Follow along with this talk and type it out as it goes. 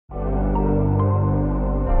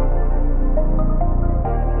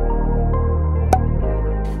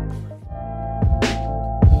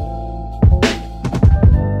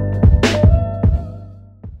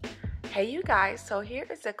Hey you guys, so here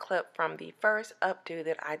is a clip from the first updo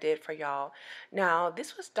that I did for y'all. Now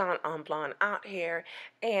this was done on blonde out hair,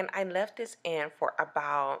 and I left this in for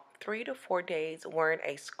about 3 to 4 days wearing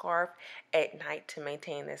a scarf at night to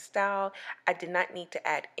maintain this style. I did not need to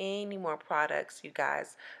add any more products, you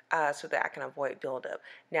guys, so that I can avoid buildup.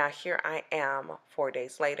 Now here I am 4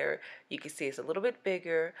 days later. You can see it's a little bit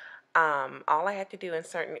bigger. All I had to do in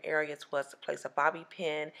certain areas was to place a bobby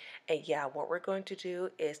pin, and yeah, what we're going to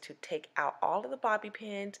do is to take out all of the bobby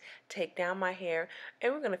pins, take down my hair,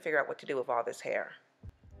 and we're going to figure out what to do with all this hair.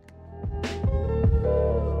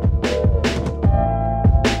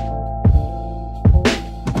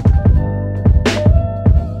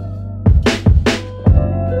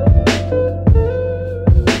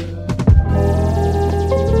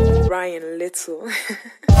 Brian Little.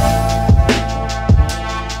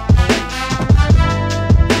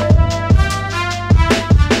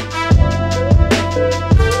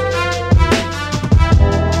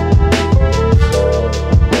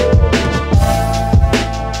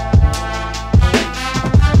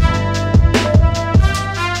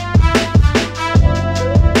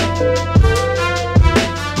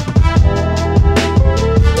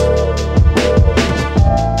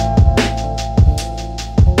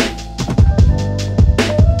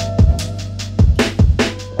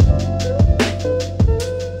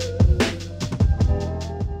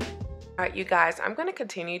 Alright, you guys, I'm going to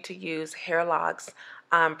continue to use Hairloks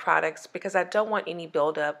products because I don't want any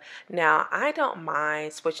buildup. Now, I don't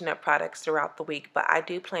mind switching up products throughout the week, but I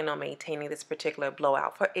do plan on maintaining this particular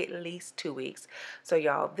blowout for at least 2 weeks. So,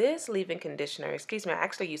 y'all, this leave-in conditioner, excuse me, I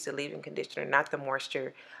actually used the leave-in conditioner, not the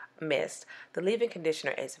moisture mist. The leave-in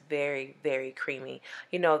conditioner is very, very creamy.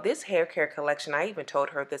 You know, this hair care collection, I even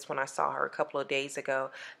told her this when I saw her a couple of days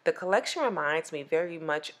ago. The collection reminds me very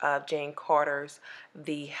much of Jane Carter's,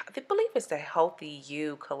 I believe it's the Healthy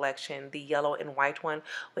You collection, the yellow and white one,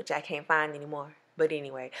 which I can't find anymore. But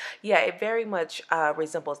anyway, yeah, it very much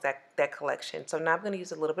resembles that collection. So now I'm going to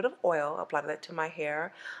use a little bit of oil, apply that to my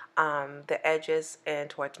hair, the edges and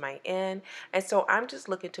towards my end. And so I'm just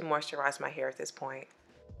looking to moisturize my hair at this point.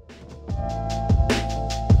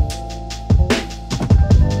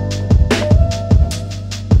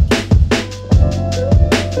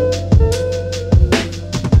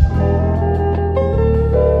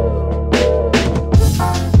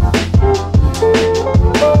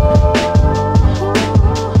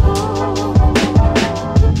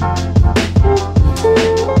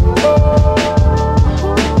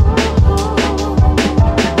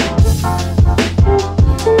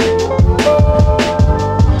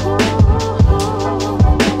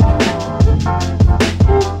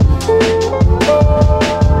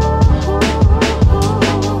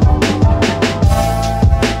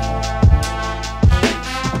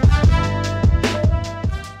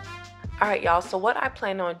 Alright, y'all, so what I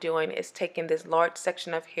plan on doing is taking this large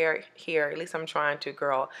section of hair here, at least I'm trying to,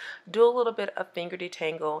 girl, do a little bit of finger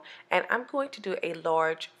detangle, and I'm going to do a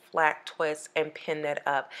large flat twist and pin that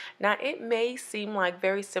up. Now, it may seem like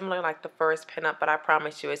very similar like the first pin up, but I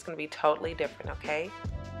promise you it's going to be totally different, okay?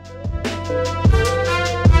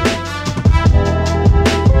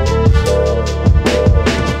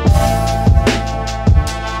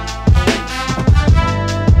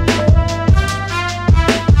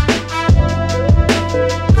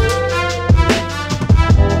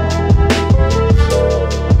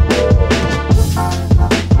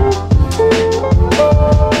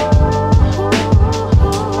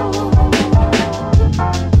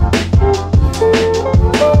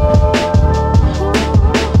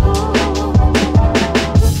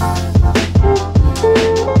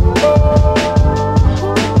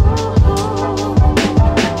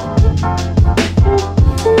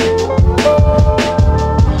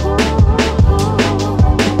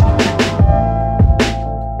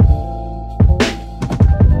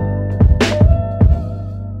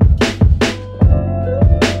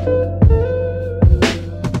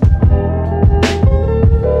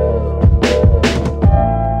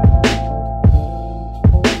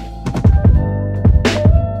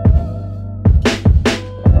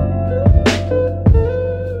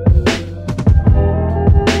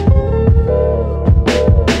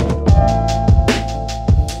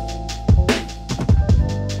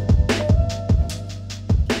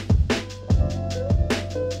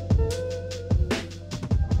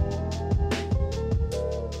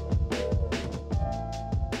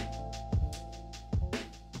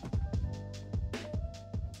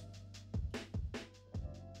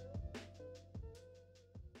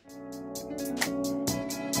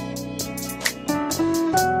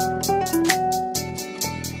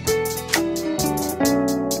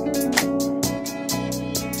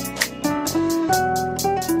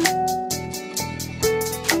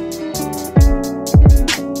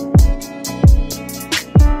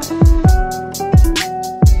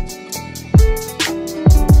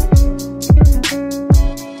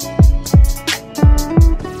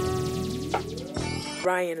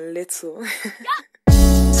 Ryan Little.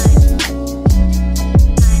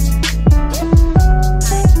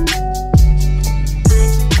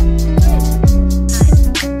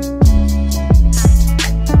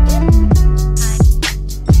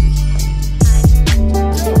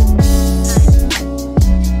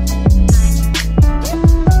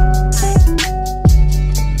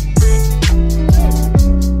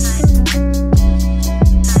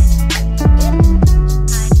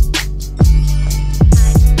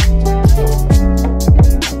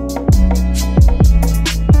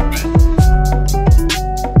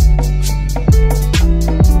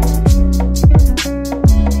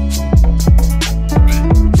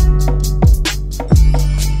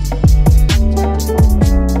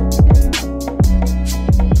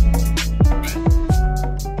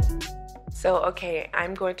 So okay,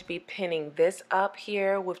 I'm going to be pinning this up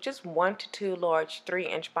here with just 1 to 2 large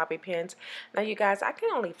 3-inch bobby pins. Now you guys, I can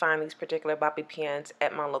only find these particular bobby pins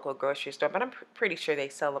at my local grocery store, but I'm pretty sure they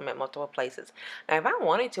sell them at multiple places. Now if I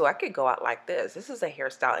wanted to, I could go out like this. This is a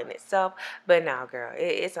hairstyle in itself, but now girl,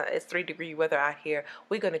 it's 3-degree weather out here.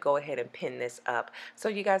 We're going to go ahead and pin this up. So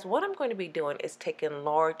you guys, what I'm going to be doing is taking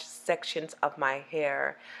large sections of my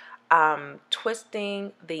hair,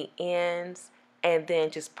 twisting the ends, and then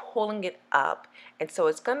just pulling it up. And so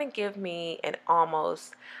it's going to give me an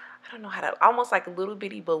almost, I don't know how to, almost like little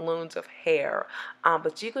bitty balloons of hair.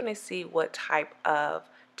 But you're going to see what type of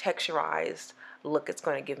texturized look it's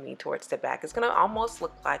going to give me towards the back. It's going to almost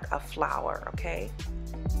look like a flower, okay?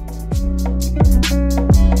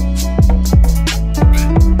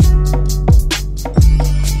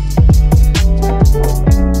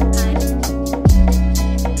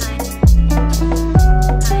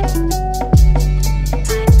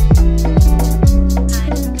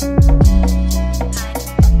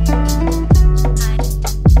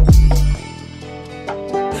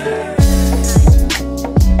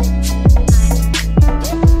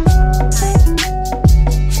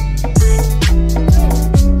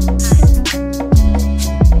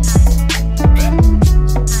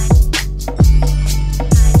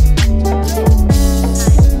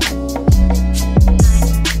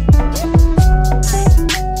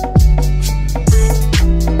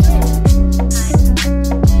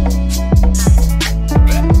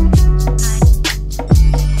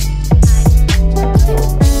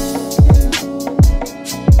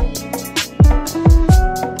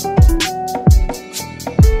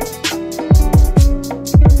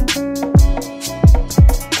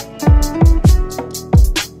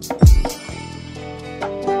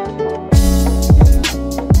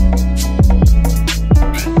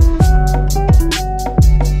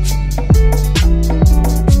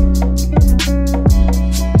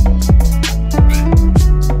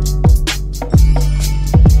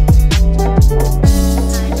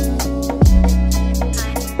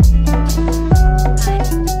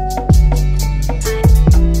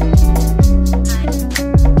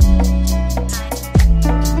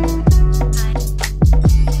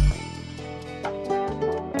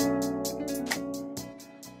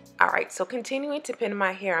 Alright, so continuing to pin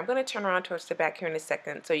my hair, I'm going to turn around towards the back here in a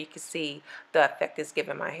second so you can see the effect it's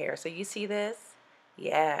giving my hair. So you see this?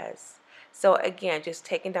 Yes. So again, just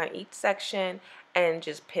taking down each section and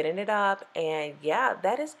just pinning it up, and yeah,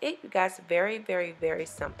 that is it, you guys. Very, very, very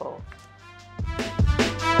simple.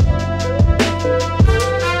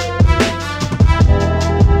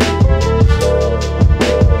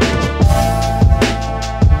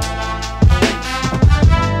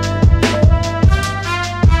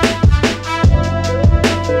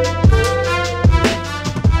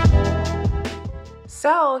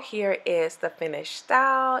 So here is the finished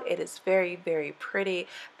style. It is very, very pretty.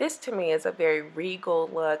 This to me is a very regal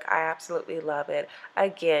look. I absolutely love it.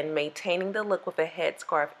 Again, maintaining the look with a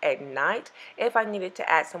headscarf at night. If I needed to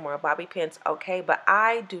add some more bobby pins, okay, but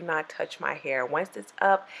I do not touch my hair. Once it's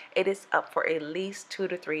up, it is up for at least 2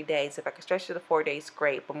 to 3 days. If I can stretch it to 4 days,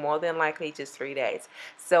 great, but more than likely just 3 days.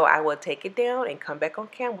 So I will take it down and come back on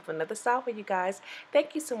cam with another style for you guys.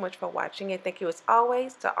 Thank you so much for watching, and thank you as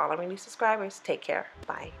always to all of my new subscribers. Take care.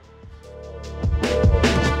 Bye.